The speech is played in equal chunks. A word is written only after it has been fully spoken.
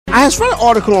I just read an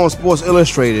article on Sports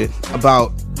Illustrated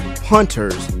about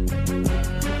punters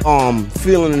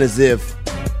feeling as if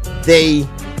they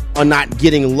are not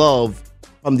getting love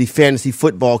from the fantasy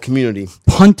football community.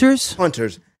 Punters?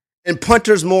 Punters. And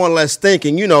punters more or less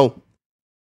thinking,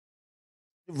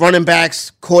 running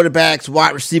backs, quarterbacks,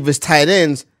 wide receivers, tight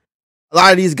ends, a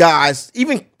lot of these guys,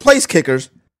 even place kickers,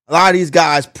 a lot of these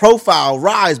guys' profile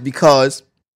rise because,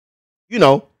 they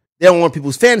don't want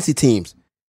people's fantasy teams.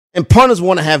 And punters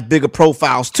want to have bigger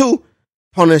profiles too.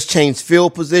 Punters change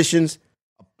field positions.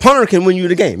 A punter can win you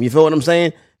the game. You feel what I'm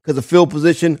saying? Because a field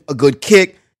position, a good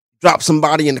kick, drop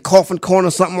somebody in the coffin corner,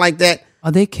 something like that.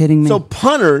 Are they kidding me? So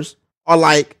punters are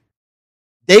like,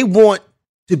 they want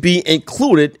to be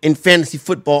included in fantasy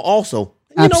football also.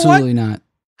 Absolutely not.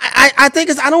 I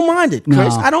think I don't mind it,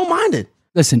 Chris. No. I don't mind it.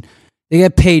 Listen, they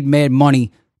get paid mad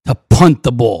money to punt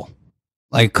the ball.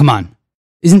 Like, come on.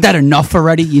 Isn't that enough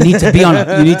already? You need to be on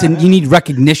you need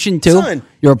recognition too. Son,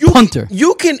 You're a punter.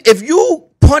 You can, if you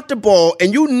punt the ball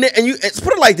and you let's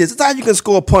put it like this. It's how you can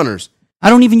score punters.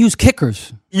 I don't even use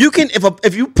kickers. You can,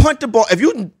 if you punt the ball, if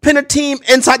you pin a team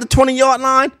inside the 20-yard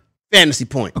line, fantasy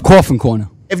point. A coffin corner.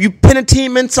 If you pin a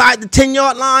team inside the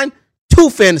 10-yard line,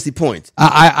 2 fantasy points.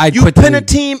 You put pin a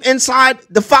team inside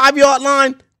the 5-yard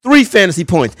line, 3 fantasy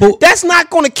points. Well, that's not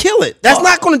going to kill it. That's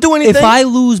not going to do anything. If I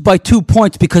lose by 2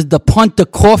 points because the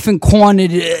coffin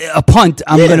cornered a punt,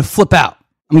 I'm going to flip out.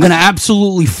 I'm going to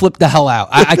absolutely flip the hell out.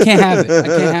 I can't have it. I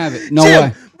can't have it. No Jim,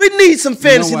 way. we need some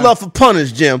fantasy love for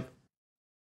punters, Jim.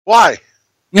 Why?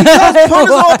 Because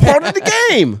punters are a part of the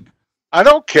game. I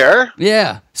don't care.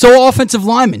 Yeah. So offensive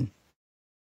linemen.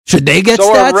 Should they get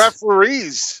so stats? Are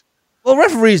referees. Well,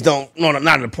 referees not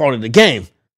a part of the game.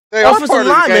 They are part of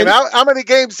the game. How many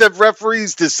games have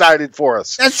referees decided for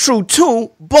us? That's true,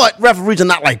 too, but referees are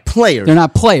not like players. They're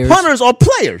not players. Punters are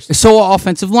players. So are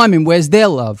offensive linemen. Where's their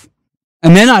love?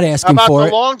 And they're not asking for it. How about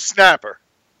the long snapper?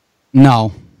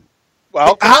 No.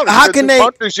 Well, how can they?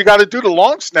 Punters, you got to do the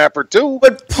long snapper too.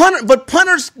 But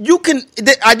punters, you can.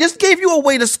 I just gave you a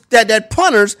way that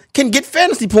punters can get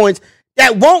fantasy points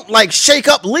that won't like shake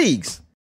up leagues.